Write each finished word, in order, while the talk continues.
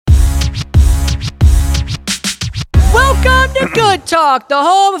Good Talk, the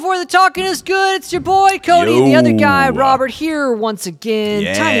home before the talking is good. It's your boy, Cody, and the other guy, Robert, here once again.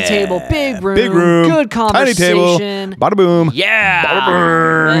 Yeah. Tiny table, big room, Tiny good conversation. table, bada boom. Yeah. Bada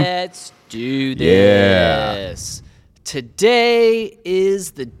boom. Let's do this. Today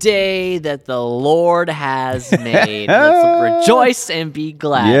is the day that the Lord has made. Let's rejoice and be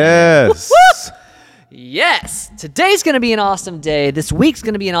glad. Yes. Woo-woo! Yes, today's going to be an awesome day. This week's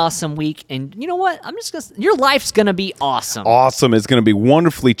going to be an awesome week. And you know what? Your life's going to be awesome. Awesome. It's going to be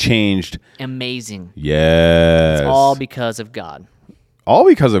wonderfully changed. Amazing. Yes. It's all because of God. All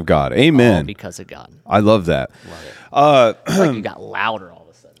because of God. Amen. All because of God. I love that. Love it. It's like you got louder all of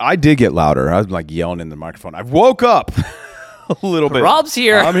a sudden. I did get louder. I was like yelling in the microphone. I woke up a little bit. Rob's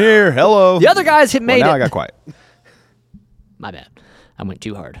here. I'm here. Hello. The other guys made now it. I got quiet. My bad. I went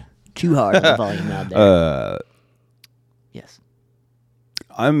too hard. Too hard on the volume out there. Yes.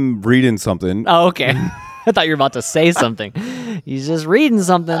 I'm reading something. Oh, okay. I thought you were about to say something. He's just reading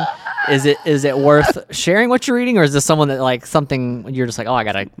something. Is it worth sharing what you're reading, or is this someone that like something you're just like, oh, I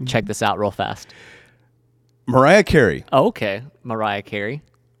gotta check this out real fast? Mariah Carey Oh, okay, Mariah Carey.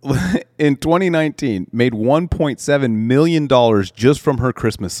 in 2019 made $1.7 million just from her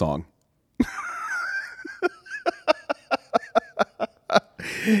Christmas song.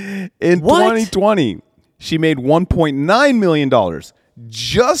 In 2020, she made $1.9 million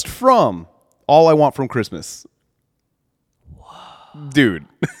just from All I Want from Christmas. Whoa. Dude.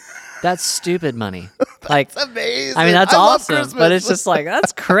 That's stupid money. Like, That's amazing. I mean, that's I love awesome, Christmas. but it's just like,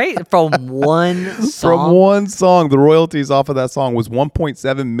 that's great from one song. From one song, the royalties off of that song was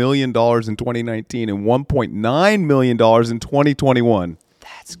 $1.7 million in 2019 and $1.9 million in 2021.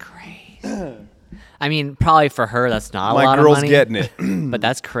 That's crazy. I mean, probably for her, that's not a lot My of girl's money. getting it. But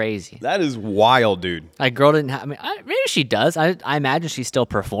that's crazy. That is wild, dude. Like, girl didn't have, maybe she does. I imagine she still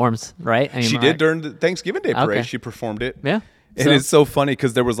performs, right? I mean, She did during the Thanksgiving Day parade. Okay. She performed it. Yeah. And So- it's so funny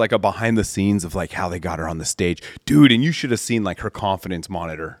because there was like a behind the scenes of like how they got her on the stage. Dude, and you should have seen like her confidence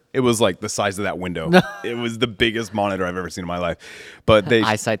monitor. It was like the size of that window. It was the biggest monitor I've ever seen in my life. But they,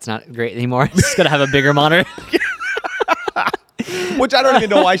 Eyesight's not great anymore. Just gotta have a bigger monitor. which I don't even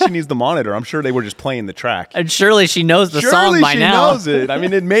know why she needs the monitor. I'm sure they were just playing the track. And surely she knows the Surely song by she now. knows it. I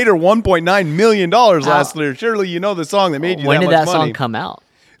mean, it made her $1.9 million last year. Surely you know the song that made you When that did much that money. song come out?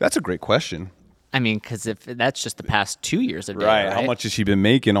 That's a great question. I mean, because if that's just the past 2 years of Right. right? How much has she been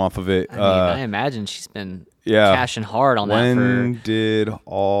making off of it? I mean, I imagine she's been yeah. cashing hard on that When for. did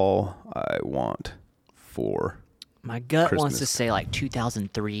All I Want for My gut wants to Christmas? say like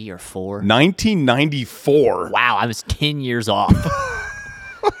 2003 or 4. 1994? Wow, I was 10 years off.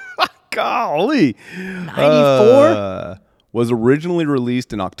 Golly. 94? Was originally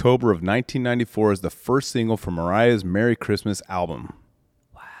released in October of 1994 as the first single from Mariah's Merry Christmas album.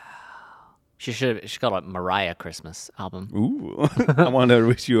 She called it Mariah Christmas album. Ooh. I want to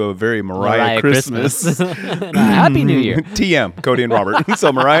wish you a very Mariah Christmas. And a Happy New Year. TM, Cody and Robert.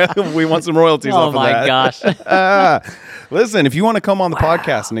 So Mariah, we want some royalties Oh off of that. my gosh. Listen, if you want to come on the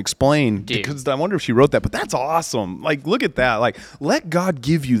podcast and explain, Dude. because I wonder if she wrote that, but that's awesome. Like, look at that. Like, let God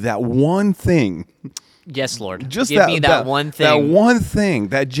give you that one thing. Yes, Lord. Just Give me that one thing. That one thing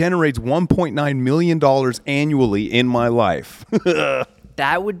that generates $1.9 million annually in my life.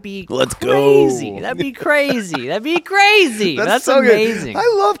 That would be Let's crazy. go. That'd be crazy. That'd be crazy. That's so amazing. Good.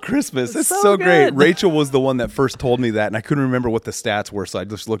 I love Christmas. It's so so great. good. Rachel was the one that first told me that, and I couldn't remember what the stats were, so I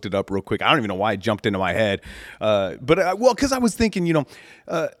just looked it up real quick. I don't even know why it jumped into my head. Because I was thinking,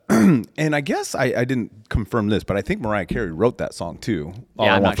 and I guess I didn't confirm this, but I think Mariah Carey wrote that song too. All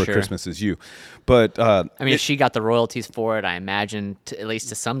I I'm Want not for sure. Christmas Is You. But I mean, if she got the royalties for it, I imagine, at least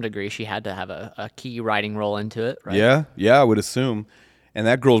to some degree, she had to have a key writing role into it, right? yeah, I would assume. And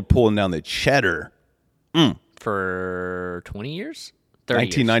that girl's pulling down the cheddar. For 20 years? 30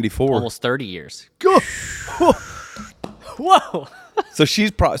 1994. years. Almost 30 years. Go. Whoa. So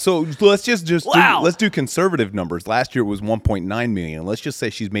she's so let's just Wow. let's do conservative numbers. Last year it was 1.9 million. Let's just say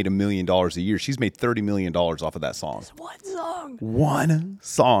she's made $1 million a year. She's made $30 million off of that song. One song. One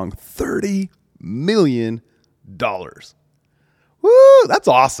song, $30 million. Woo! That's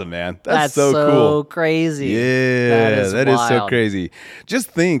awesome, man. That's so cool. crazy. Yeah, that is so wild. crazy. Just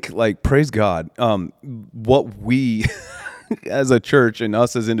think, like, praise God, what we as a church and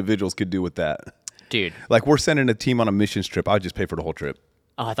us as individuals could do with that. Dude. Like, we're sending a team on a missions trip. I would just pay for the whole trip.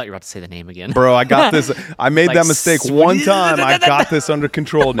 Oh, I thought you were about to say the name again. Bro, I got this. I made Like, that mistake one time. I got this under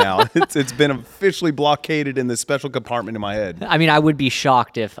control now. It's been officially blockaded in this special compartment in my head. I mean, I would be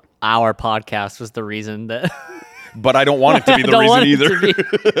shocked if our podcast was the reason that but I don't want it to be the Don't want reason it either.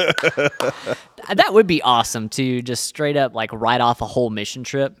 to be. That would be awesome to just straight up like write off a whole mission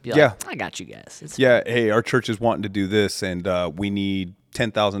trip. Be like, Yeah. I got you guys. It's Yeah, hey, our church is wanting to do this, and we need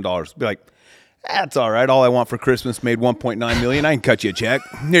 $10,000. Be like, that's all right. All I want for Christmas made $1.9 million. I can cut you a check.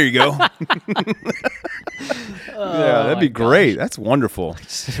 There you go. Yeah, that'd be great. That's wonderful.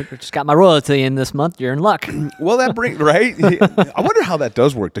 just got my royalty in this month. You're in luck. Well, that brings right. I wonder how that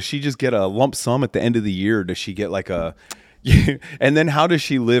does work. Does she just get a lump sum at the end of the year? Or does she get like a? And then how does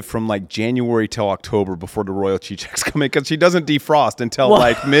she live from like January till October before the royalty checks come in? Because she doesn't defrost until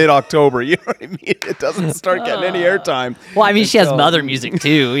like mid-October. You know what I mean? It doesn't start getting any airtime. Well, I mean, she has other music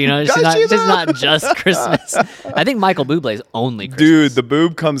too. You know, she's not just Christmas. I think Michael Bublé's only Christmas. Dude, the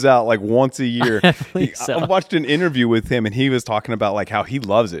boob comes out like once a year. So. I watched an interview with him, and he was talking about like how he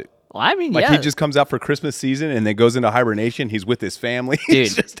loves it. Well, I mean, Like yeah. he just comes out for Christmas season and then goes into hibernation. He's with his family.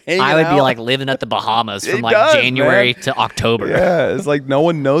 He's Dude, just hanging I would be out. like living at the Bahamas from He like does, January man. to October. Yeah, it's like no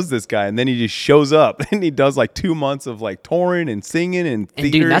one knows this guy, and then he just shows up and he does like 2 months of like touring and singing and theater.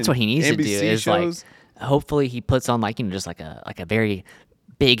 And dude, that's what and he needs to do NBC is shows. like, hopefully he puts on like, you know, just like a very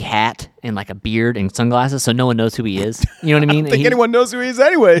big hat and like a beard and sunglasses so no one knows who he is. You know what I mean? I don't think anyone knows who he is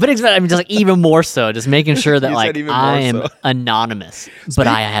anyway. But I mean, just like even more so, just making sure that You like said even more I am so. anonymous, but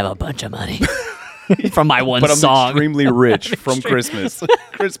I have a bunch of money from my one But I'm song. extremely rich from Christmas.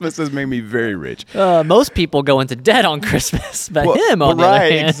 Christmas has made me very rich. Most people go into debt on Christmas, but him on the other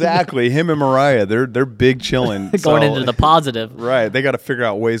right, hand, exactly. Him and Mariah, they're big chilling. going so- into the positive. Right, they got to figure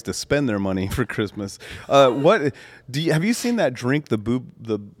out ways to spend their money for Christmas. What have you seen that drink, the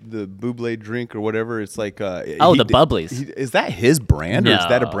Bublé drink or whatever? It's like the Bubblies. Is that his brand, or is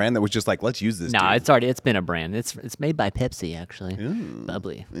that a No. brand that was just like, let's use this? No, dude? it's been a brand. It's made by Pepsi actually.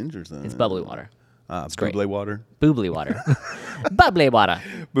 Bubbly. Interesting. It's bubbly water. great. Bublé water. Bubbly water. Bubbly water.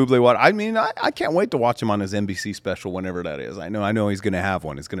 Bublé water. I mean, I can't wait to watch him on his NBC special whenever that is. I know he's going to have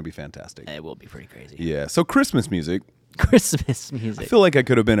one. It's going to be fantastic. It will be pretty crazy. Yeah. So Christmas music. Christmas I music. feel like I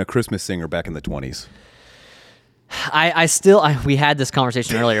could have been a Christmas singer back in the 20s. We had this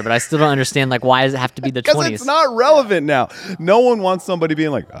conversation earlier, but I still don't understand like why does it have to be the Because 20s? it's not relevant now. No one wants somebody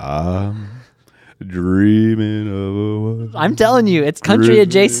being like, I'm dreaming of a I'm telling you, it's country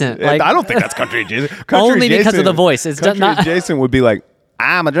adjacent. Like I don't think that's country adjacent. Country Only because of adjacent- the voice. It's country not- adjacent would be like,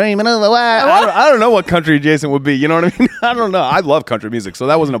 I'm a dreaming of a I don't know what country adjacent would be. You know what I mean? I don't know. I love country music, so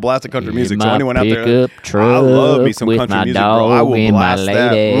that wasn't a blast of country music. So my anyone out there, pickup I love me some truck country with my music, bro. I dog will and my blast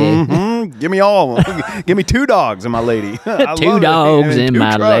that. lady. Mhm. Give me all. Give me 2 dogs and my lady. I Two love it. dogs and 2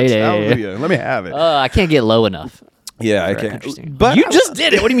 my trucks. lady. Hallelujah. Let me have it. I can't get low enough. Yeah, I for a can. country singer. But you just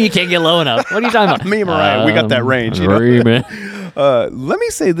did it. What do you mean you can't get low enough? What are you talking about? Me and Mariah, we got that range. You know? Dreaming. Let me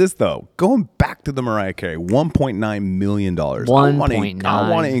say this though. Going back to the Mariah Carey, $1.9 million. I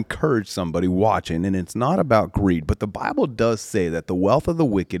want to encourage somebody watching, and it's not about greed, but the Bible does say that the wealth of the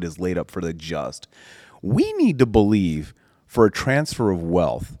wicked is laid up for the just. We need to believe for a transfer of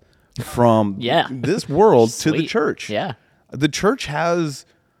wealth from this world to the Sweet. church. Yeah. The church has.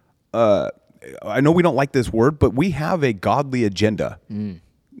 I know we don't like this word, but we have a godly agenda.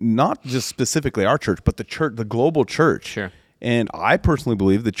 Not just specifically our church, but the church, the global church. Sure. And I personally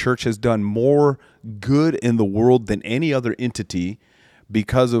believe the church has done more good in the world than any other entity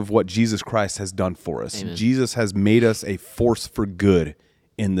because of what Jesus Christ has done for us. Amen. Jesus has made us a force for good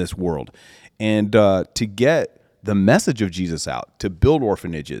in this world. And to get the message of Jesus out, to build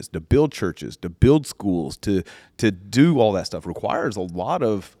orphanages, to build churches, to build schools, to do all that stuff requires a lot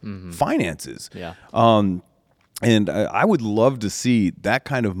of finances. Yeah. And I would love to see that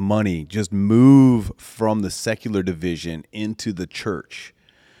kind of money just move from the secular division into the church.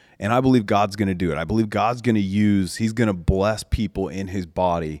 And I believe God's going to do it. I believe God's going to he's going to bless people in his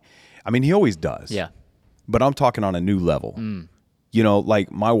body. I mean, he always does. Yeah. But I'm talking on a new level. You know,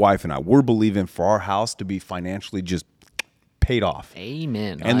 like my wife and I, we're believing for our house to be financially just paid off.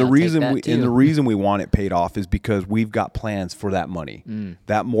 Amen. And I'll the reason take that the too. reason we want it paid off is because we've got plans for that money.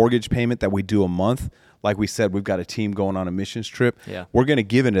 That mortgage payment that we do a month, like we said, we've got a team going on a missions trip. Yeah. We're going to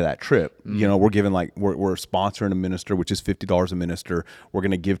give into that trip. You know, we're giving we're sponsoring a minister, which is $50 a minister. We're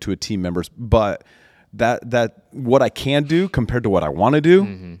going to give to a team members, but that what I can do compared to what I want to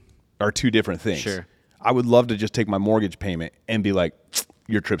do are two different things. Sure. I would love to just take my mortgage payment and be like,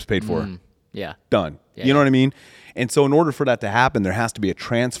 your trip's paid for. Yeah. Done. Yeah, you know what I mean? And so in order for that to happen, there has to be a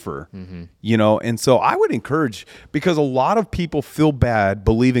transfer, you know? And so I would encourage, because a lot of people feel bad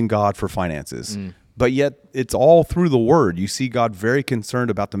believing God for finances. But yet it's all through the word. You see God very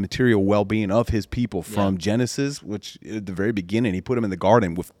concerned about the material well-being of his people from Genesis, which at the very beginning, he put them in the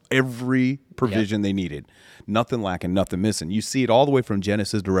garden with every provision they needed. Nothing lacking, nothing missing. You see it all the way from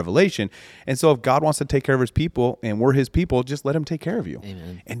Genesis to Revelation. And so if God wants to take care of his people and we're his people, just let him take care of you.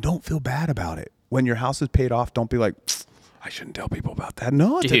 Amen. And don't feel bad about it. When your house is paid off, don't be like, I shouldn't tell people about that.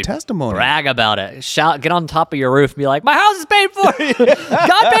 No, it's a testimony. Brag about it. Shout, get on top of your roof and be like, my house is paid for.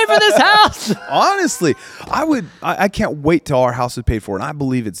 God paid for this house. Honestly, I can't wait till our house is paid for. And I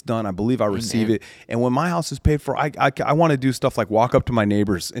believe it's done. I believe I receive it. And when my house is paid for, I want to do stuff like walk up to my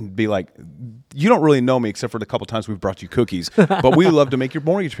neighbors and be like, you don't really know me except for the couple times we've brought you cookies, but we love to make your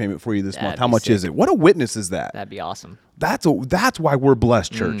mortgage payment for you this month. How much is it? What a witness is that? That'd be awesome. That's why we're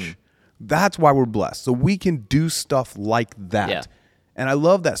blessed, church. That's why we're blessed. So we can do stuff like that. Yeah. And I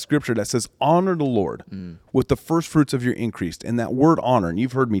love that scripture that says, honor the Lord with the first fruits of your increase. And that word honor, and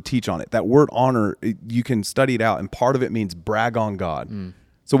you've heard me teach on it, that word honor, you can study it out, and part of it means brag on God.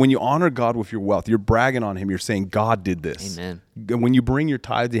 So when you honor God with your wealth, you're bragging on him. You're saying, God did this. Amen. And when you bring your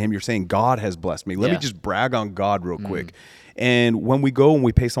tithe to him, you're saying, God has blessed me. Let me just brag on God real quick. And when we go and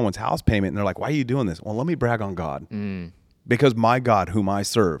we pay someone's house payment, and they're like, why are you doing this? Well, let me brag on God. Because my God, whom I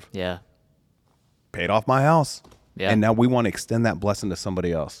serve, paid off my house. Yeah. And now we want to extend that blessing to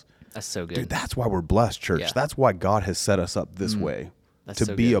somebody else. That's so good. Dude, that's why we're blessed, church. Yeah. That's why God has set us up this way,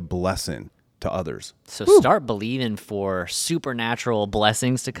 to be a blessing to others. So start believing for supernatural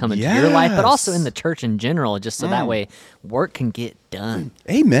blessings to come into your life, but also in the church in general, just so that way work can get done.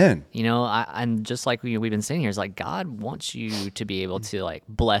 Amen. You know, and just like we've been saying here, is like God wants you to be able to like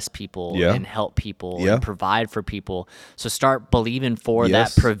bless people and help people and provide for people. So start believing for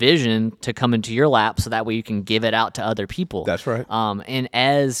that provision to come into your lap, so that way you can give it out to other people. That's right. And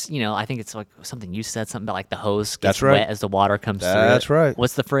as you know, I think it's like something you said, something about like the hose gets wet as the water comes through. That's right.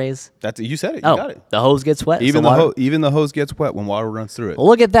 What's the phrase? You said it. You got it. The hose gets wet. Even the hose gets wet when water runs through it. Well,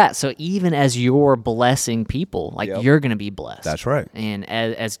 look at that. So even as you're blessing people, like you're going to be blessed. That's right. And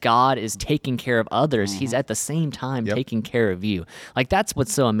as God is taking care of others, he's at the same time taking care of you. Like that's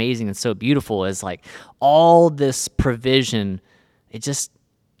what's so amazing and so beautiful is like all this provision, it's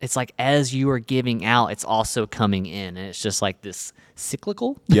like as you are giving out, it's also coming in. And it's just like this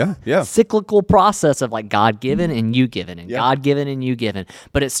cyclical process of like God given and you given and God given and you given.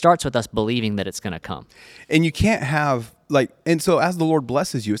 But it starts with us believing that it's going to come. And you can't have and so as the Lord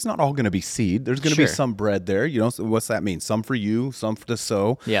blesses you, it's not all going to be seed. There's going to be some bread there. You know, so what's that mean? Some for you, some to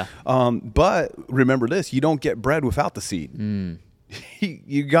sow. Yeah. But remember this, you don't get bread without the seed.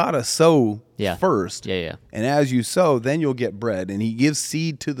 You got to sow first. Yeah. And as you sow, then you'll get bread. And he gives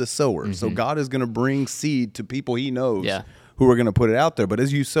seed to the sower. So God is going to bring seed to people he knows who are going to put it out there. But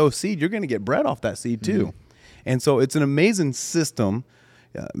as you sow seed, you're going to get bread off that seed too. And so it's an amazing system.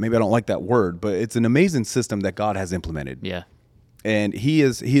 Maybe I don't like that word, but it's an amazing system that God has implemented. Yeah. And he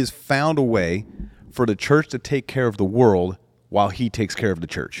has found a way for the church to take care of the world while he takes care of the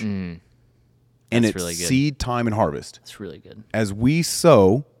church. And it's really good. Seed, time, and harvest. That's really good. As we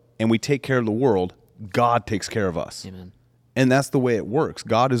sow and we take care of the world, God takes care of us. Amen. And that's the way it works.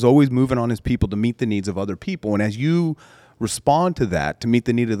 God is always moving on his people to meet the needs of other people. And as you respond to that, to meet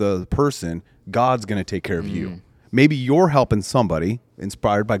the need of the other person, God's going to take care of you. Maybe you're helping somebody,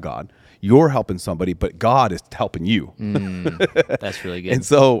 inspired by God. You're helping somebody, but God is helping you. That's really good. And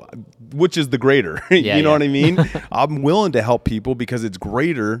so, which is the greater? You know what I mean? I'm willing to help people because it's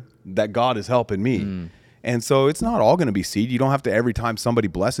greater that God is helping me. And so it's not all going to be seed. You don't have to, every time somebody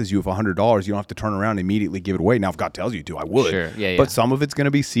blesses you with $100, you don't have to turn around and immediately give it away. Now, if God tells you to, I would. Sure. But some of it's going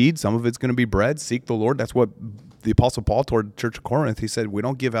to be seed. Some of it's going to be bread. Seek the Lord. That's what the Apostle Paul told the Church of Corinth. He said, we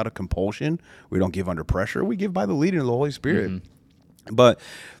don't give out of compulsion. We don't give under pressure. We give by the leading of the Holy Spirit. But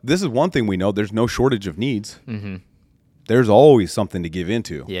this is one thing we know. There's no shortage of needs. There's always something to give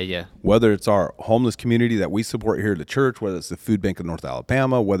into. Yeah. Whether it's our homeless community that we support here at the church, whether it's the Food Bank of North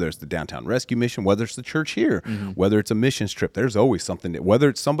Alabama, whether it's the Downtown Rescue Mission, whether it's the church here, whether it's a missions trip, there's always something. Whether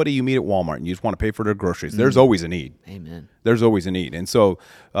it's somebody you meet at Walmart and you just want to pay for their groceries, there's always a need. Amen. There's always a need. And so,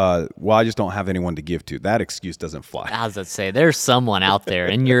 I just don't have anyone to give to. That excuse doesn't fly. I was going to say, there's someone out there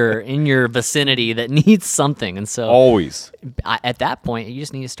in your vicinity that needs something. And so always. At that point, you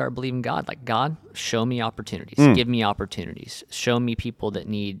just need to start believing God. Like, God, show me opportunities. Give me opportunities. Show me people that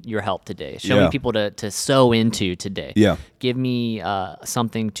need your help today. Show me people to sow into today. Yeah. Give me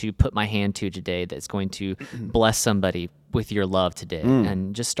something to put my hand to today that's going to bless somebody with your love today.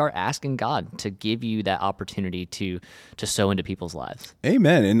 And just start asking God to give you that opportunity to sow into people's lives.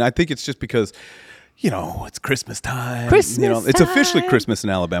 Amen. And I think it's just because, it's Christmas time. It's officially Christmas in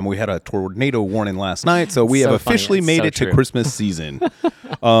Alabama. We had a tornado warning last night, so we have officially made it to Christmas season.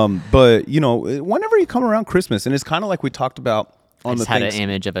 But whenever you come around Christmas, and it's kind of like we talked about on the had an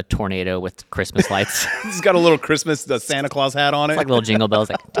image of a tornado with Christmas lights. It's got a little Christmas Santa Claus hat on it. It's like little jingle bells.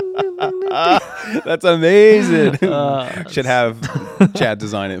 Like, that's amazing. Should have Chad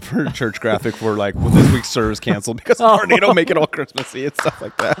design it for church graphic for like this week's service canceled because of tornado, make it all Christmassy and stuff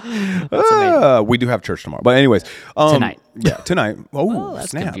like that. We do have church tomorrow, but anyways, tonight. Yeah, tonight. Oh,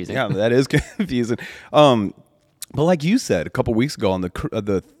 that's snap! confusing. Yeah, that is confusing. But like you said a couple weeks ago on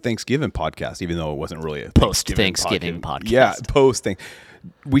the Thanksgiving podcast, even though it wasn't really a post-Thanksgiving podcast. Yeah, post-thing.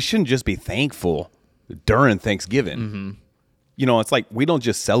 We shouldn't just be thankful during Thanksgiving. Mm-hmm. It's like we don't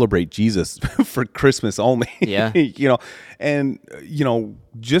just celebrate Jesus for Christmas only. Yeah. And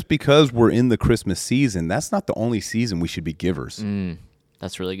just because we're in the Christmas season, that's not the only season we should be givers.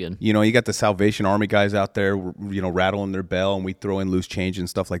 That's really good. You got the Salvation Army guys out there, rattling their bell, and we throw in loose change and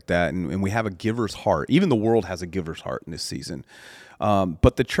stuff like that. And we have a giver's heart. Even the world has a giver's heart in this season.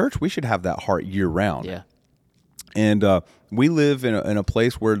 But the church, we should have that heart year round. Yeah. And we live in a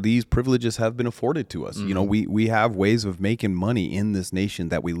place where these privileges have been afforded to us. Mm-hmm. We have ways of making money in this nation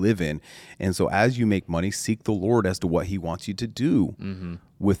that we live in. And so as you make money, seek the Lord as to what he wants you to do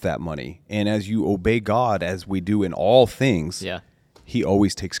with that money. And as you obey God, as we do in all things, he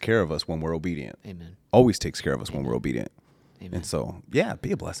always takes care of us when we're obedient. Amen. Always takes care of us when we're obedient. Amen. And so, be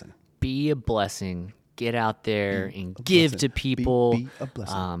a blessing. Be a blessing. Get out there and give to people. Be a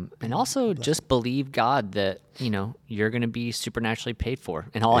blessing. And also just believe God that, you're going to be supernaturally paid for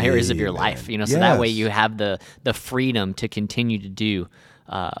in all areas of your life. So that way you have the freedom to continue to do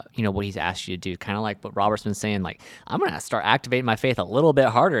what he's asked you to do. Kind of like what Robert's been saying, like, I'm going to start activating my faith a little bit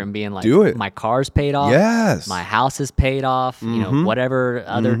harder and being like, do it. My car's paid off. Yes. My house is paid off. Whatever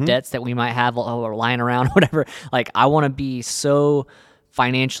other debts that we might have or lying around, whatever. Like, I want to be so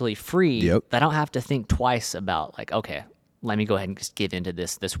financially free that I don't have to think twice about, like, okay, let me go ahead and just give into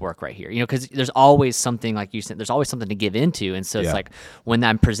this work right here. Because there's always something, like you said, there's always something to give into. And so it's like when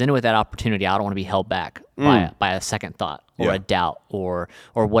I'm presented with that opportunity, I don't want to be held back by a second thought or a doubt or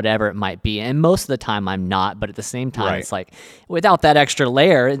whatever it might be. And most of the time I'm not, but at the same time, it's like without that extra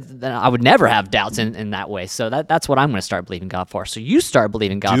layer, then I would never have doubts in that way. So that's what I'm going to start believing God for. So you start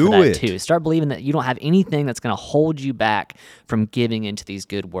believing God for that too. Start believing that you don't have anything that's going to hold you back from giving into these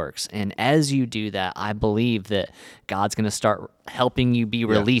good works. And as you do that, I believe that God's going to start helping you be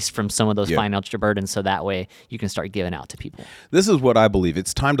released from some of those financial burdens, so that way you can start giving out to people. This is what I believe.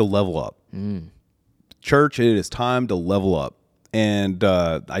 It's time to level up. Church, it is time to level up. And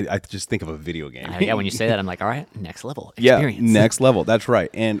I just think of a video game. When you say that, I'm like, all right, next level experience. Yeah, next level. That's right.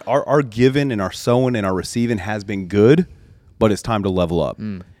 And our giving and our sowing and our receiving has been good, but it's time to level up.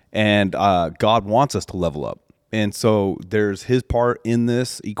 And God wants us to level up. And so there's his part in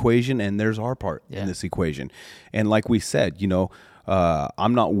this equation, and there's our part in this equation. And like we said,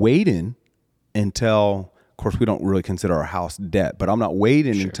 I'm not waiting until, of course, we don't really consider our house debt, but I'm not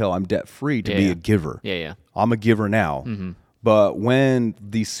waiting until I'm debt free to be a giver. I'm a giver now. But when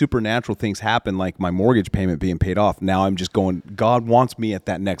these supernatural things happen, like my mortgage payment being paid off, now I'm just going, God wants me at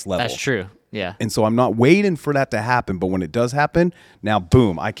that next level. That's true. Yeah. And so I'm not waiting for that to happen, but when it does happen, now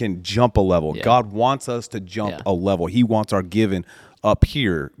boom, I can jump a level. God wants us to jump a level. He wants our giving up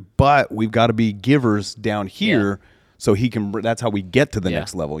here, but we've got to be givers down here so he can, that's how we get to the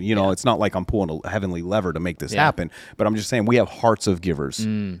next level. It's not like I'm pulling a heavenly lever to make this happen, but I'm just saying we have hearts of givers.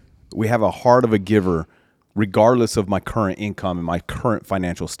 We have a heart of a giver regardless of my current income and my current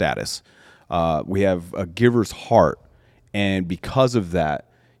financial status. We have a giver's heart, and because of that,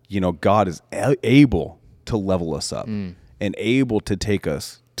 God is able to level us up and able to take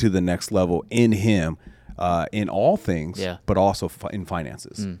us to the next level in him, in all things, but also in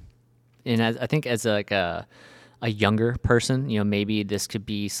finances. And I think as a younger person, maybe this could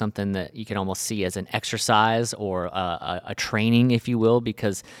be something that you can almost see as an exercise or a training, if you will,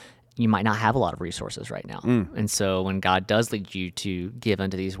 because you might not have a lot of resources right now. And so when God does lead you to give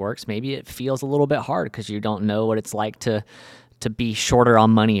unto these works, maybe it feels a little bit hard because you don't know what it's like to be shorter on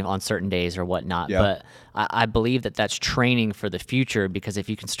money on certain days or whatnot. But I believe that that's training for the future, because if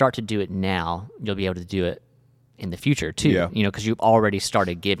you can start to do it now, you'll be able to do it in the future too, because you've already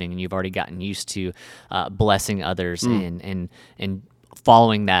started giving and you've already gotten used to blessing others and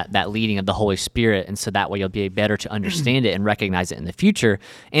following that leading of the Holy Spirit. And so that way you'll be better to understand it and recognize it in the future.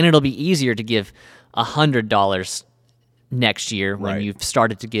 And it'll be easier to give $100 next year when you've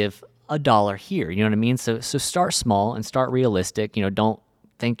started to give $1 here. You know what I mean? So start small and start realistic. Don't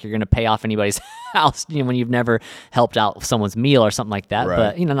think you're going to pay off anybody's house, when you've never helped out someone's meal or something like that.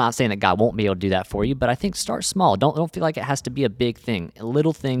 Right. But, not saying that God won't be able to do that for you, but I think start small. Don't feel like it has to be a big thing.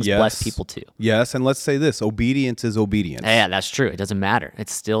 Little things bless people too. Yes, and let's say this, obedience is obedience. Yeah, that's true. It doesn't matter.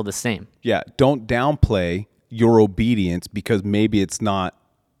 It's still the same. Yeah, don't downplay your obedience because maybe it's not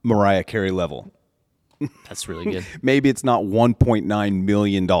Mariah Carey level. That's really good. Maybe it's not $1.9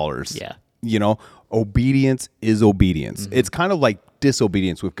 million. Yeah. Obedience is obedience. It's kind of like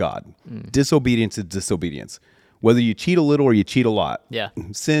disobedience with God. Disobedience is disobedience. Whether you cheat a little or you cheat a lot. Yeah.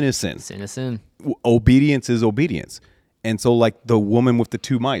 Sin is sin. Sin is sin. Obedience is obedience. And so like the woman with the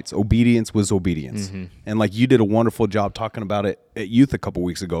 2 mites, obedience was obedience. And like you did a wonderful job talking about it at youth a couple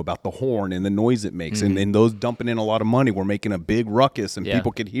weeks ago about the horn and the noise it makes. And those dumping in a lot of money were making a big ruckus and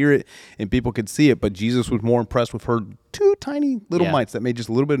people could hear it and people could see it. But Jesus was more impressed with her 2 tiny little mites that made just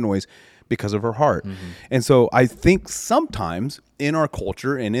a little bit of noise because of her heart. And so I think sometimes in our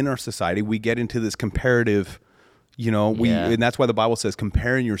culture and in our society, we get into this comparative, and that's why the Bible says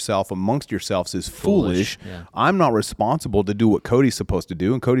comparing yourself amongst yourselves is foolish. Yeah. I'm not responsible to do what Cody's supposed to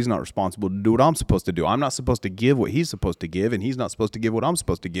do, and Cody's not responsible to do what I'm supposed to do. I'm not supposed to give what he's supposed to give, and he's not supposed to give what I'm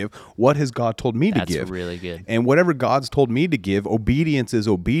supposed to give. What has God told me to give? That's really good. And whatever God's told me to give, obedience is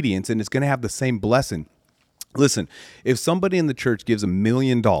obedience, and it's going to have the same blessing. Listen, if somebody in the church gives $1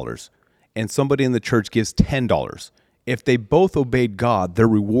 million and somebody in the church gives $10, if they both obeyed God, their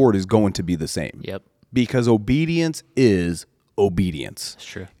reward is going to be the same. Yep. Because obedience is obedience. That's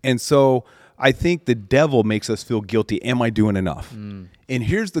true. And so I think the devil makes us feel guilty. Am I doing enough? And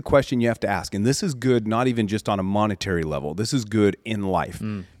here's the question you have to ask. And this is good, not even just on a monetary level. This is good in life.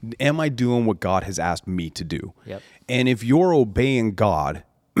 Am I doing what God has asked me to do? Yep. And if you're obeying God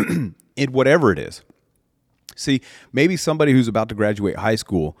in whatever it is, see, maybe somebody who's about to graduate high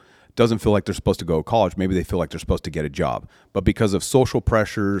school doesn't feel like they're supposed to go to college. Maybe they feel like they're supposed to get a job. But because of social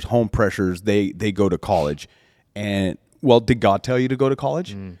pressures, home pressures, they go to college. And, well, did God tell you to go to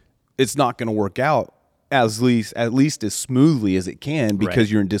college? It's not going to work out at least as smoothly as it can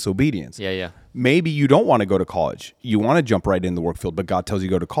because you're in disobedience. Yeah. Maybe you don't want to go to college. You want to jump right in the work field, but God tells you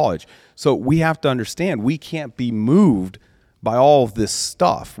to go to college. So we have to understand we can't be moved by all of this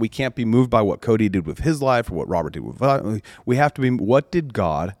stuff. We can't be moved by what Cody did with his life or what Robert did with. We have to be, what did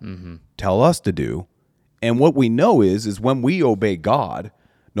God tell us to do? And what we know is when we obey God,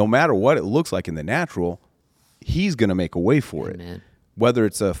 no matter what it looks like in the natural, he's going to make a way for it. Amen. Whether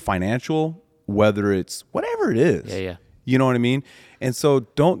it's a financial, whether it's whatever it is. Yeah. You know what I mean? And so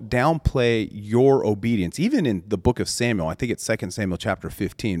don't downplay your obedience. Even in the book of Samuel, I think it's 2 Samuel chapter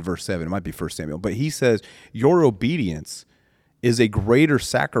 15, verse 7. It might be 1 Samuel. But he says, your obedience is a greater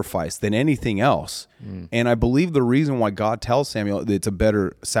sacrifice than anything else. And I believe the reason why God tells Samuel that it's a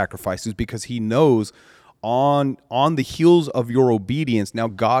better sacrifice is because he knows on the heels of your obedience, now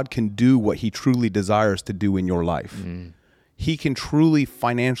God can do what he truly desires to do in your life. He can truly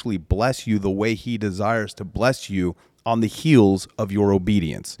financially bless you the way he desires to bless you on the heels of your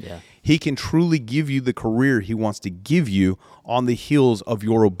obedience. Yeah. He can truly give you the career he wants to give you on the heels of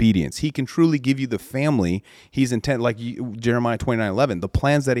your obedience. He can truly give you the family he's intent, like Jeremiah 29:11, the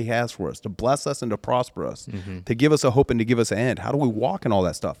plans that he has for us, to bless us and to prosper us, to give us a hope and to give us an end. How do we walk in all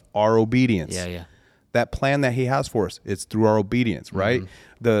that stuff? Our obedience. Yeah. That plan that he has for us, it's through our obedience, right?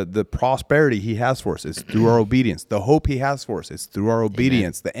 The prosperity he has for us is through our obedience. The hope he has for us is through our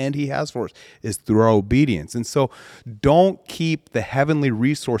obedience. The end he has for us is through our obedience. And so don't keep the heavenly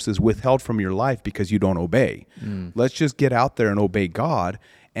resources withheld from your life because you don't obey. Let's just get out there and obey God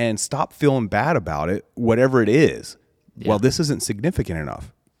and stop feeling bad about it, whatever it is. Yeah. Well, this isn't significant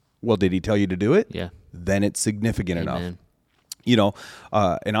enough. Well, did he tell you to do it? Yeah. Then it's significant enough. Amen.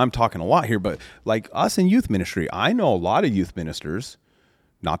 And I'm talking a lot here, but like us in youth ministry, I know a lot of youth ministers,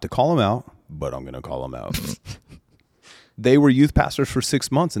 not to call them out, but I'm going to call them out. They were youth pastors for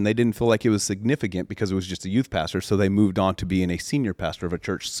 6 months and they didn't feel like it was significant because it was just a youth pastor. So they moved on to being a senior pastor of a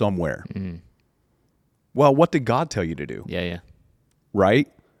church somewhere. Well, what did God tell you to do? Yeah.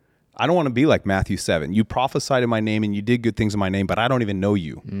 Right? I don't want to be like Matthew 7. You prophesied in my name and you did good things in my name, but I don't even know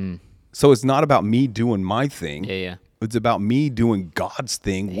you. So it's not about me doing my thing. Yeah. It's about me doing God's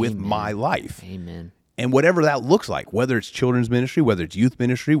thing with my life. Amen. And whatever that looks like, whether it's children's ministry, whether it's youth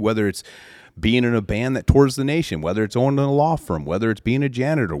ministry, whether it's being in a band that tours the nation, whether it's owning a law firm, whether it's being a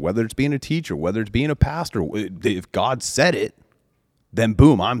janitor, whether it's being a teacher, whether it's being a pastor, if God said it, then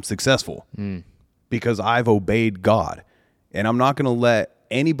boom, I'm successful because I've obeyed God. And I'm not going to let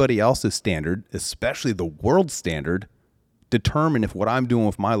anybody else's standard, especially the world's standard, determine if what I'm doing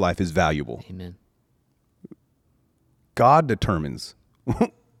with my life is valuable. Amen. God determines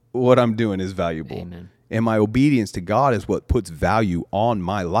what I'm doing is valuable. Amen. And my obedience to God is what puts value on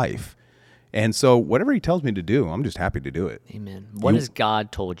my life. And so whatever he tells me to do, I'm just happy to do it. Amen. What has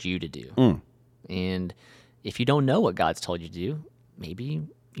God told you to do? And if you don't know what God's told you to do, maybe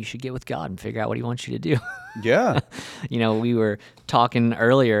you should get with God and figure out what he wants you to do. Yeah. We were talking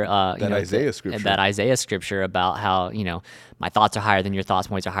earlier, Isaiah scripture. That Isaiah scripture about how, my thoughts are higher than your thoughts,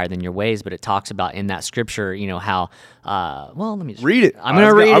 my ways are higher than your ways. But it talks about in that scripture, how, let me just read it. I'm going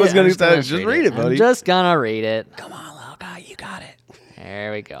to read it. I was going to say, just read it, buddy. I'm just going to read it. Come on, little guy, you got it.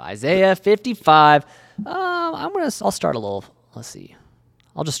 There we go. Isaiah 55. I'll start a little, let's see.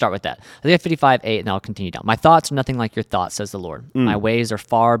 I'll just start with that. Isaiah 55:8, and I'll continue down. My thoughts are nothing like your thoughts, says the Lord. My ways are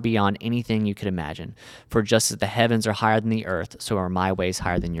far beyond anything you could imagine. For just as the heavens are higher than the earth, so are my ways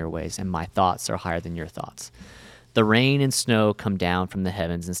higher than your ways, and my thoughts are higher than your thoughts. The rain and snow come down from the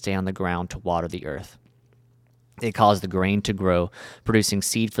heavens and stay on the ground to water the earth. They cause the grain to grow, producing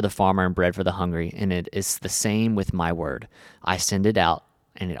seed for the farmer and bread for the hungry, and it is the same with my word. I send it out,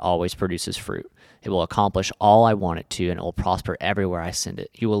 and it always produces fruit. It will accomplish all I want it to, and it will prosper everywhere I send it.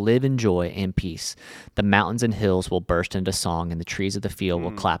 You will live in joy and peace. The mountains and hills will burst into song, and the trees of the field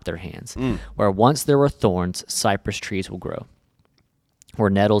will clap their hands. Where once there were thorns, cypress trees will grow. Where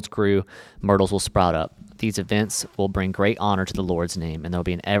nettles grew, myrtles will sprout up. These events will bring great honor to the Lord's name, and there will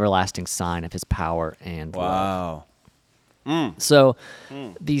be an everlasting sign of his power and love. Wow. So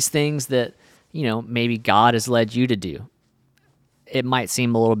these things that, maybe God has led you to do, it might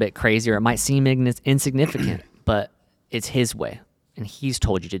seem a little bit crazy or it might seem insignificant, but it's his way and he's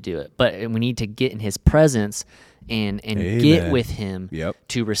told you to do it. But we need to get in his presence and get with him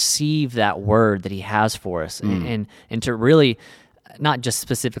to receive that word that he has for us and to really, not just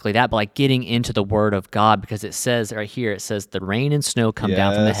specifically that, but like getting into the word of God, because it says right here, it says the rain and snow come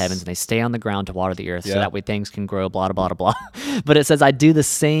down from the heavens and they stay on the ground to water the earth so that way things can grow, blah, blah, blah, blah. But it says, I do the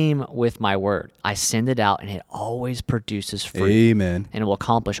same with my word. I send it out and it always produces fruit. Amen. And it will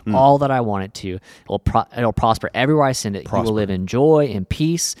accomplish all that I want it to. It'll prosper everywhere I send it. You will live in joy and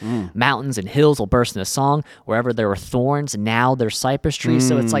peace. Mountains and hills will burst into song. Wherever there were thorns, now there's cypress trees.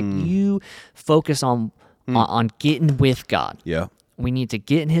 So it's like you focus on getting with God. Yeah. We need to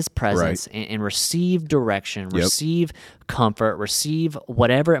get in his presence and receive direction, receive comfort, receive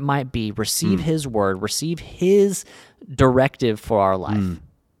whatever it might be, receive his word, receive his directive for our life. And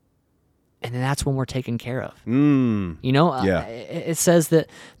then that's when we're taken care of. It says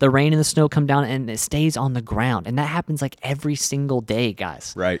that the rain and the snow come down and it stays on the ground. And that happens like every single day,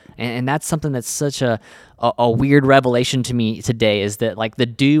 guys. Right. And that's something that's such a weird revelation to me today, is that like the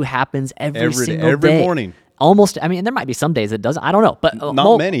dew happens every single day. Every morning. Almost, there might be some days it doesn't. I don't know, but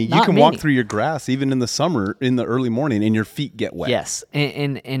not many. You can walk through your grass even in the summer, in the early morning, and your feet get wet. Yes,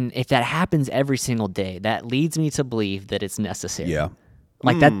 and if that happens every single day, that leads me to believe that it's necessary. Yeah,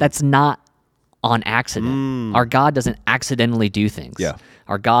 like that's not on accident. Our God doesn't accidentally do things. Yeah,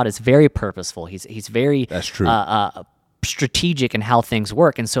 our God is very purposeful. He's very that's true. Strategic in how things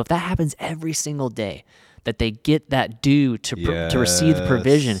work, and so if that happens every single day, that they get that due to receive the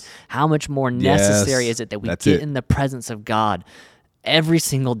provision, how much more necessary is it that we get in the presence of God every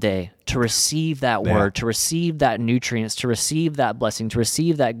single day to receive that word, to receive that nutrients, to receive that blessing, to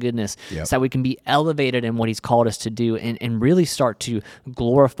receive that goodness, so that we can be elevated in what he's called us to do and really start to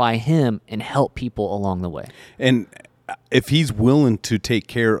glorify him and help people along the way. And if he's willing to take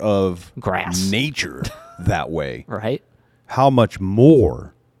care of grass, nature that way, right? How much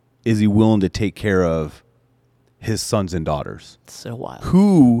more is he willing to take care of his sons and daughters? So wild.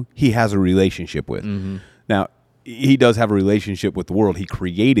 Who he has a relationship with. Now, he does have a relationship with the world. He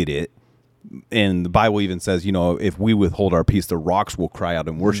created it. And the Bible even says, if we withhold our peace, the rocks will cry out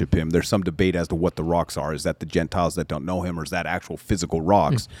and worship him. There's some debate as to what the rocks are. Is that the Gentiles that don't know him, or is that actual physical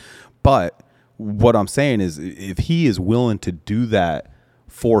rocks? But what I'm saying is, if he is willing to do that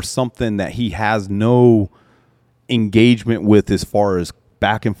for something that he has no engagement with as far as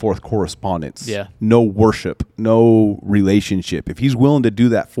back and forth correspondence, no worship, no relationship, if he's willing to do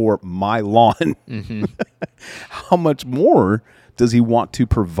that for my lawn, how much more does he want to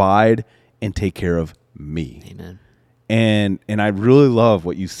provide and take care of me? Amen. And I really love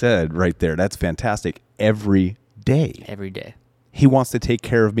what you said right there. That's fantastic. Every day. He wants to take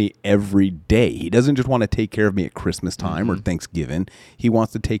care of me every day. He doesn't just want to take care of me at Christmas time or Thanksgiving. He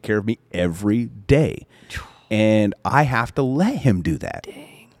wants to take care of me every day. And I have to let him do that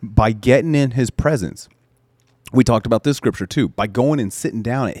by getting in his presence. We talked about this scripture too, by going and sitting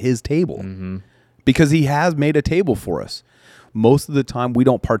down at his table, because he has made a table for us. Most of the time we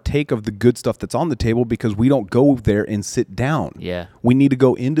don't partake of the good stuff that's on the table because we don't go there and sit down. Yeah. We need to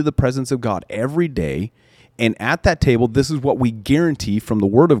go into the presence of God every day And at that table, this is what we guarantee from the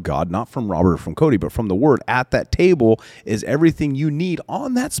Word of God, not from Robert or from Cody, but from the Word. At that table is everything you need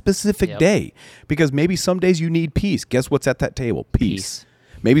on that specific day. Because maybe some days you need peace. Guess what's at that table? Peace.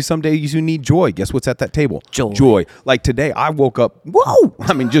 Maybe some days you need joy. Guess what's at that table? Joy. Like today, I woke up, whoa!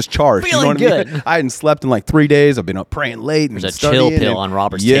 I mean, just charged. Feeling you know what I mean? good. I hadn't slept in like 3 days. I've been up praying late and There's a studying. chill pill on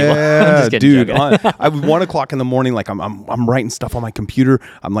Robert's table. Yeah, I'm just kidding, dude. I was 1 o'clock in the morning. Like I'm writing stuff on my computer.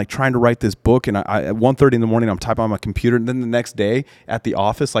 I'm like trying to write this book, and I at 1:30 in the morning, I'm typing on my computer. And then the next day at the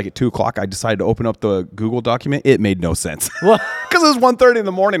office, like at 2 o'clock, I decided to open up the Google document. It made no sense because it was 1:30 in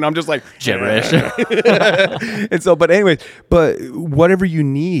the morning. I'm just like Gibberish. And so, but anyways, but whatever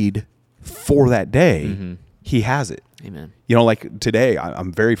you need for that day, he has it. Amen. You know, like today,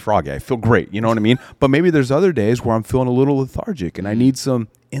 I'm very froggy. I feel great. You know what I mean? But maybe there's other days where I'm feeling a little lethargic and I need some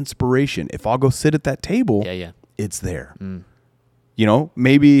inspiration. If I'll go sit at that table, it's there. You know,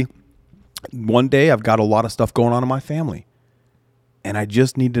 maybe one day I've got a lot of stuff going on in my family and I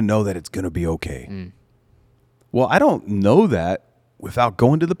just need to know that it's going to be okay. Well, I don't know that without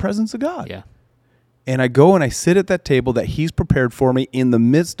going to the presence of God. Yeah. And I go and I sit at that table that he's prepared for me in the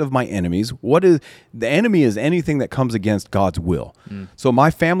midst of my enemies. What is the enemy? Is anything that comes against God's will. So my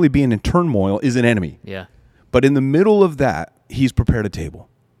family being in turmoil is an enemy. Yeah. But in the middle of that, he's prepared a table.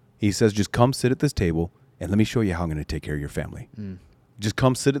 He says, just come sit at this table and let me show you how I'm going to take care of your family. Just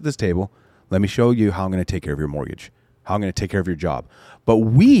come sit at this table. Let me show you how I'm going to take care of your mortgage, how I'm going to take care of your job. But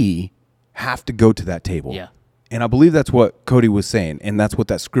we have to go to that table. Yeah. And I believe that's what Cody was saying. And that's what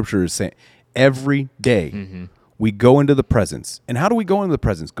that scripture is saying. Every day we go into the presence. And how do we go into the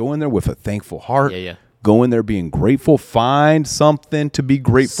presence? Go in there with a thankful heart. Go in there being grateful. Find something to be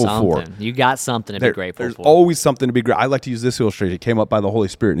grateful for. You got something to be grateful there's for. There's always something to be grateful. I like to use this illustration. It came up by the Holy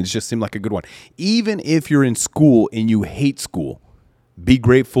Spirit, and it just seemed like a good one. Even if you're in school and you hate school, be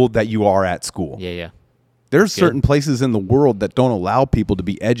grateful that you are at school. Yeah. There's certain places in the world that don't allow people to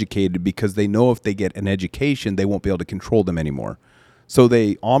be educated because they know if they get an education, they won't be able to control them anymore. So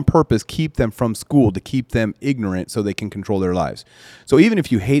they, on purpose, keep them from school to keep them ignorant so they can control their lives. So even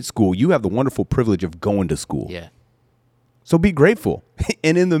if you hate school, you have the wonderful privilege of going to school. Yeah. So be grateful.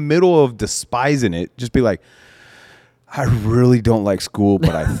 And in the middle of despising it, just be like, I really don't like school,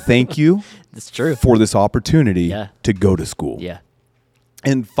 but I thank you That's true. for this opportunity to go to school. Yeah.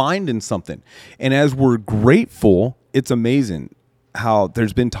 And finding something. And as we're grateful, it's amazing how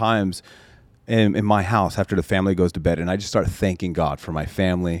there's been times in my house after the family goes to bed and I just start thanking God for my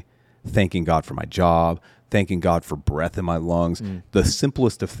family, thanking God for my job, thanking God for breath in my lungs, the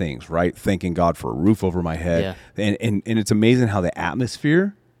simplest of things, right? Thanking God for a roof over my head. And it's amazing how the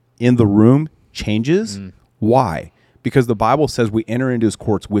atmosphere in the room changes. Why? Because the Bible says we enter into his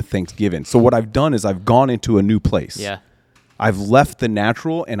courts with thanksgiving. So what I've done is I've gone into a new place. Yeah. I've left the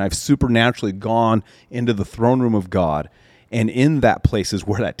natural and I've supernaturally gone into the throne room of God. And in that place is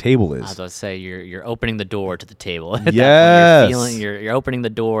where that table is. I was going to say you're opening the door to the table. At Yes. that point, you're opening the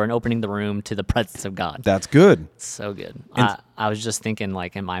door and opening the room to the presence of God. That's good. So good. I was just thinking,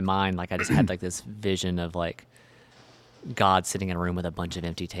 like, in my mind, like I just had like this vision of like God sitting in a room with a bunch of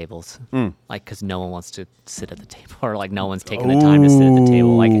empty tables, like because no one wants to sit at the table, or like no one's taking the time to sit at the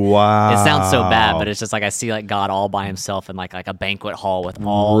table. Like, wow. it sounds so bad, but it's just like I see like God all by himself in like a banquet hall with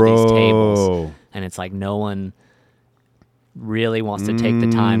all these tables, and it's like no one really wants to take the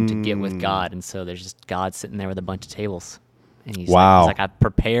time to get with God, and so there's just God sitting there with a bunch of tables, and he's like, I've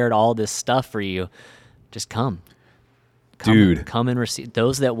prepared all this stuff for you. Just come, dude. Come and receive.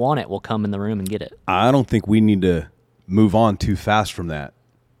 Those that want it will come in the room and get it. I don't think we need to move on too fast from that.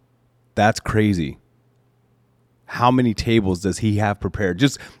 That's crazy. How many tables does he have prepared?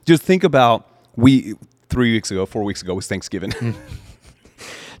 Just think about 4 weeks ago was Thanksgiving.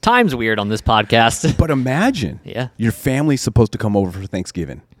 Time's weird on this podcast. But imagine your family's supposed to come over for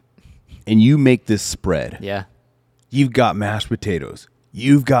Thanksgiving and you make this spread. Yeah. You've got mashed potatoes.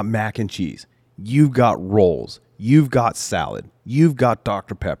 You've got mac and cheese. You've got rolls. You've got salad. You've got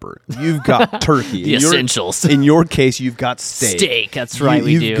Dr. Pepper. You've got turkey. The essentials. In your case, you've got steak. Steak, that's right,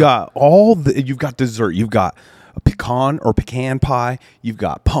 You've got you've got dessert. You've got a pecan pie. You've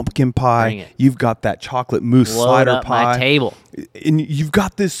got pumpkin pie. You've got that chocolate mousse slider pie. My table. And you've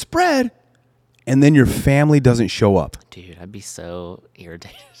got this spread, and then your family doesn't show up. Dude, I'd be so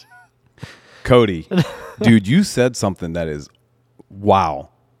irritated. Cody, dude, you said something that is wow.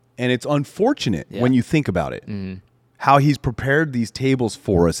 And it's unfortunate when you think about it. How he's prepared these tables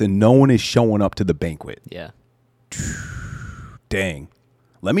for us and no one is showing up to the banquet. Yeah. Dang.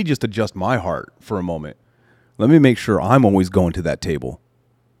 Let me just adjust my heart for a moment. Let me make sure I'm always going to that table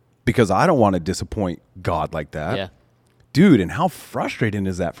because I don't want to disappoint God like that. Yeah. Dude, and how frustrating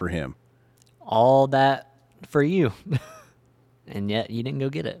is that for him? All that for you. And yet you didn't go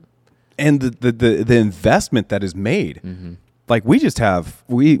get it. And the investment that is made. Mm-hmm. Like we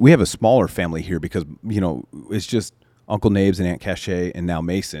have a smaller family here because, it's just Uncle Nabes and Aunt Cachet and now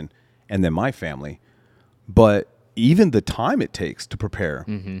Mason and then my family. But even the time it takes to prepare.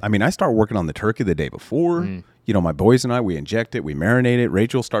 Mm-hmm. I mean, I start working on the turkey the day before. My boys and I, we inject it, we marinate it.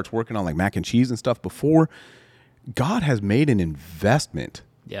 Rachel starts working on like mac and cheese and stuff before. God has made an investment.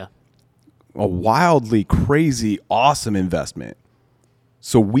 Yeah. A wildly crazy, awesome investment.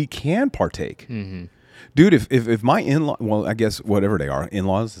 So we can partake. Mm-hmm. Dude, if my in-law, well, I guess whatever they are,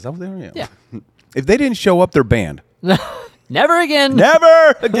 in-laws, is that what they are? Yeah. If they didn't show up, they're banned. Never again.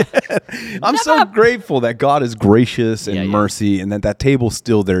 Never again. I'm so grateful that God is gracious and mercy and that table's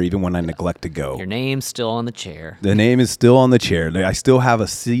still there even when I neglect to go. Your name's still on the chair. The name is still on the chair. I still have a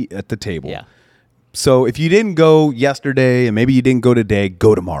seat at the table. Yeah. So if you didn't go yesterday and maybe you didn't go today,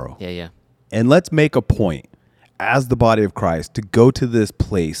 go tomorrow. Yeah. And let's make a point as the body of Christ to go to this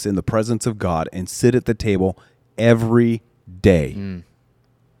place in the presence of God and sit at the table every day.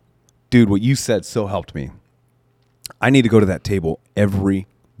 Dude, what you said so helped me. I need to go to that table every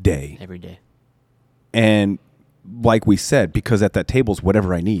day. Every day. And like we said, because at that table is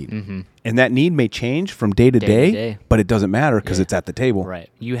whatever I need. Mm-hmm. And that need may change from day to day, but it doesn't matter because it's at the table. Right.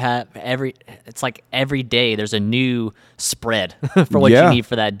 You have it's like every day there's a new spread for what you need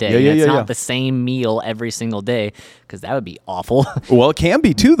for that day. It's not the same meal every single day because that would be awful. Well, it can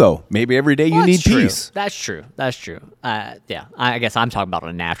be too, though. Maybe every day you need peace. That's true. I guess I'm talking about in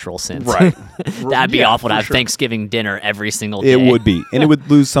a natural sense. Right. That'd be awful to have Thanksgiving dinner every single day. It would be. And it would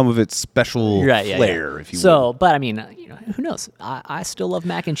lose some of its special flair, if you will. So, but I mean, who knows? I still love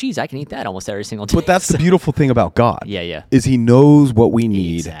mac and cheese. I can eat that almost every single day. But that's the beautiful thing about God. Yeah. Is he knows what we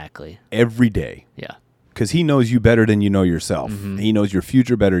need every day. Yeah. Because he knows you better than you know yourself. Mm-hmm. He knows your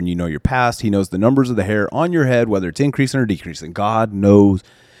future better than you know your past. He knows the numbers of the hair on your head, whether it's increasing or decreasing. God knows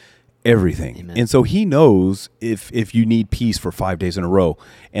everything. Amen. And so he knows if you need peace for 5 days in a row.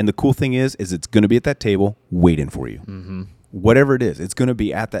 And the cool thing is it's going to be at that table waiting for you. Mm-hmm. Whatever it is, it's going to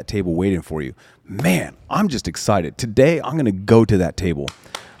be at that table waiting for you. Man, I'm just excited. Today, I'm going to go to that table.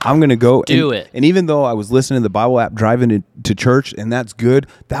 I'm going to go. Do it. And even though I was listening to the Bible app driving to church, and that's good,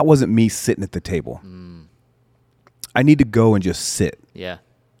 that wasn't me sitting at the table. I need to go and just sit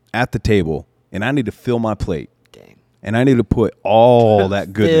at the table, and I need to fill my plate. Dang. And I need to put all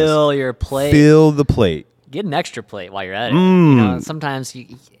that goodness. Fill your plate. Fill the plate. Get an extra plate while you're at it. Sometimes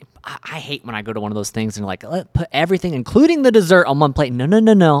I hate when I go to one of those things and like, put everything, including the dessert, on one plate.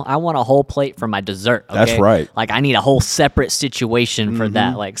 No. I want a whole plate for my dessert. Okay? That's right. Like I need a whole separate situation for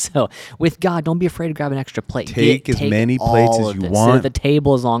that. Like so, with God, don't be afraid to grab an extra plate. Take as many plates as you want. Sit at the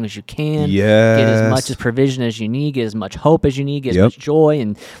table as long as you can. Yes. Get as much as provision as you need. Get as much hope as you need. Get as much joy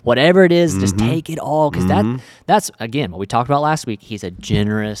and whatever it is. Just take it all because that's again what we talked about last week. He's a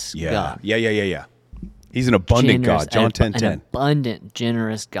generous God. Yeah. He's an abundant God. John 10:10. An abundant,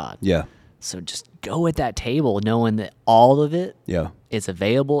 generous God. Yeah. So just go at that table knowing that all of it is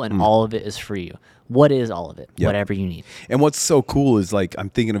available and all of it is for you. What is all of it? Whatever you need. And what's so cool is like I'm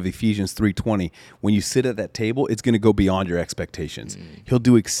thinking of Ephesians 3:20. When you sit at that table, it's going to go beyond your expectations. He'll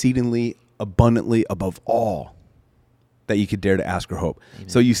do exceedingly abundantly above all that you could dare to ask or hope. Amen.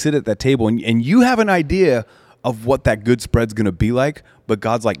 So you sit at that table and you have an idea of what that good spread's going to be like, but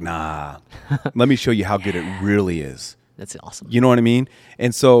God's like, nah, let me show you how good it really is. That's awesome. You know what I mean?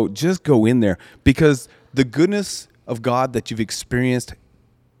 And so just go in there because the goodness of God that you've experienced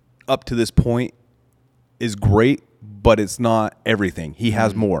up to this point is great, but it's not everything. He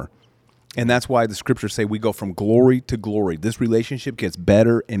has more. And that's why the scriptures say we go from glory to glory. This relationship gets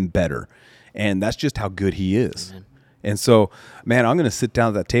better and better. And that's just how good he is. Amen. And so, man, I'm going to sit down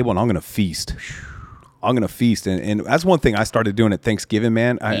at that table and I'm going to feast. I'm going to feast. And that's one thing I started doing at Thanksgiving,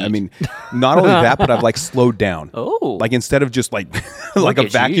 man. I mean, not only that, but I've like slowed down. Oh. Like instead of just like like a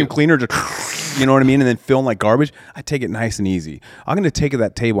vacuum cleaner, just, you know what I mean? And then feeling like garbage, I take it nice and easy. I'm going to take it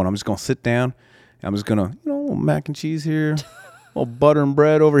that table and I'm just going to sit down. And I'm just going to, a little mac and cheese here, a little butter and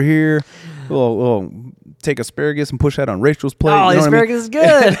bread over here, a little take asparagus and push that on Rachel's plate. Oh, asparagus is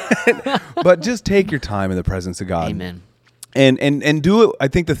good. But just take your time in the presence of God. Amen. And do it. I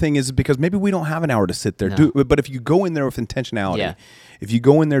think the thing is because maybe we don't have an hour to sit there. No. But if you go in there with intentionality, if you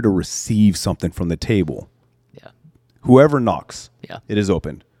go in there to receive something from the table, whoever knocks, it is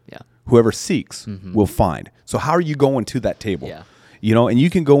opened. Whoever seeks will find. So how are you going to that table? And you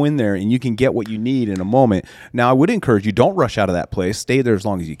can go in there and you can get what you need in a moment. Now, I would encourage you, don't rush out of that place. Stay there as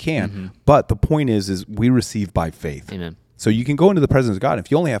long as you can. But the point is we receive by faith. Amen. So you can go into the presence of God. If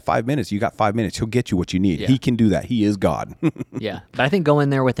you only have 5 minutes, you got 5 minutes. He'll get you what you need. He can do that. He is God. But I think go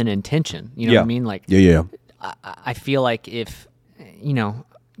in there with an intention. You know what I mean? Like, I feel like if,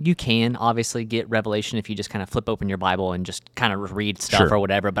 you can obviously get revelation if you just kind of flip open your Bible and just kind of read stuff Sure. or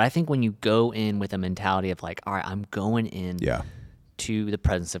whatever. But I think when you go in with a mentality of like, all right, I'm going in to the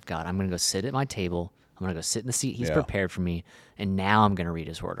presence of God. I'm going to go sit at my table. I'm going to go sit in the seat He's prepared for me. And now I'm going to read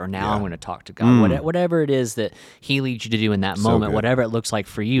His Word, or now I'm going to talk to God. Whatever it is that He leads you to do in that moment, good. whatever it looks like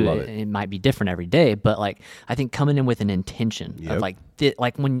for you, Love it might be different every day. But like, I think coming in with an intention of like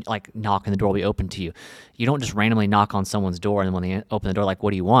when like knocking the door will be open to you. You don't just randomly knock on someone's door and then when they open the door, like,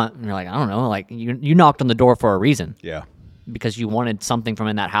 what do you want? And you're like, I don't know. Like you knocked on the door for a reason. Yeah. Because you wanted something from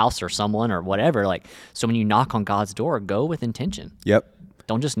in that house or someone or whatever. Like, so when you knock on God's door, go with intention. Yep.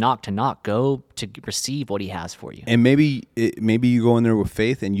 Don't just knock to knock. Go to receive what He has for you. And maybe you go in there with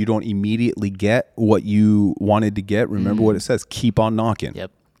faith and you don't immediately get what you wanted to get. Remember what it says. Keep on knocking.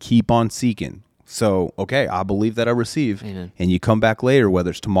 Yep. Keep on seeking. So, okay, I believe that I receive. Amen. And you come back later,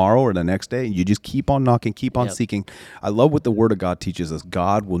 whether it's tomorrow or the next day, and you just keep on knocking, keep on seeking. I love what the Word of God teaches us.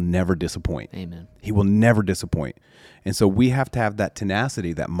 God will never disappoint. Amen. He will never disappoint. And so we have to have that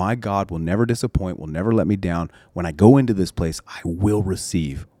tenacity that my God will never disappoint, will never let me down. When I go into this place, I will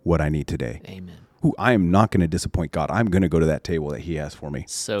receive what I need today. Amen. I am not going to disappoint God. I'm going to go to that table that He has for me.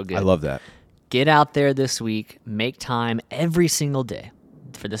 So good. I love that. Get out there this week. Make time every single day.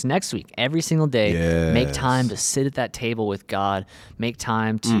 For this next week, every single day, make time to sit at that table with God, make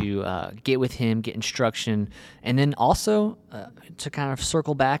time to get with Him, get instruction, and then also to kind of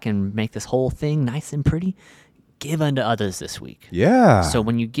circle back and make this whole thing nice and pretty, give unto others this week. Yeah. So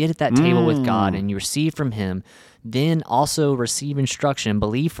when you get at that table with God and you receive from Him, then also receive instruction,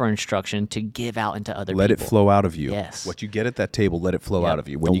 believe for instruction to give out into other people. Let it flow out of you. Yes. What you get at that table, let it flow out of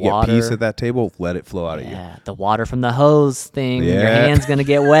you. When The you get water. peace at that table, let it flow out of you. Yeah, the water from the hose thing. Your Yeah. hand's going to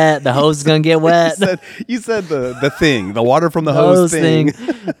get wet. The hose is going to get wet. You said the thing, the water from the hose thing.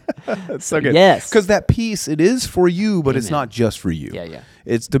 That's so good. Yes. Because that peace, it is for you, but it's not just for you. Yeah.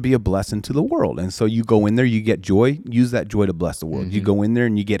 It's to be a blessing to the world. And so you go in there, you get joy, use that joy to bless the world. You go in there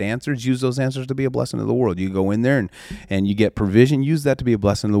and you get answers, use those answers to be a blessing to the world. You go in there and you get provision, use that to be a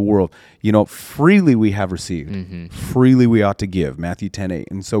blessing to the world. Freely we have received. Freely we ought to give. Matthew 10:8.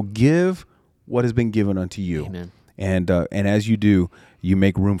 And so give what has been given unto you. Amen. And as you do, you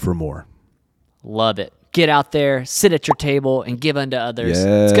make room for more. Love it. Get out there, sit at your table, and give unto others.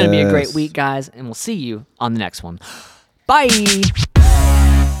 It's going to be a great Yes. week, guys, and we'll see you on the next one. Bye.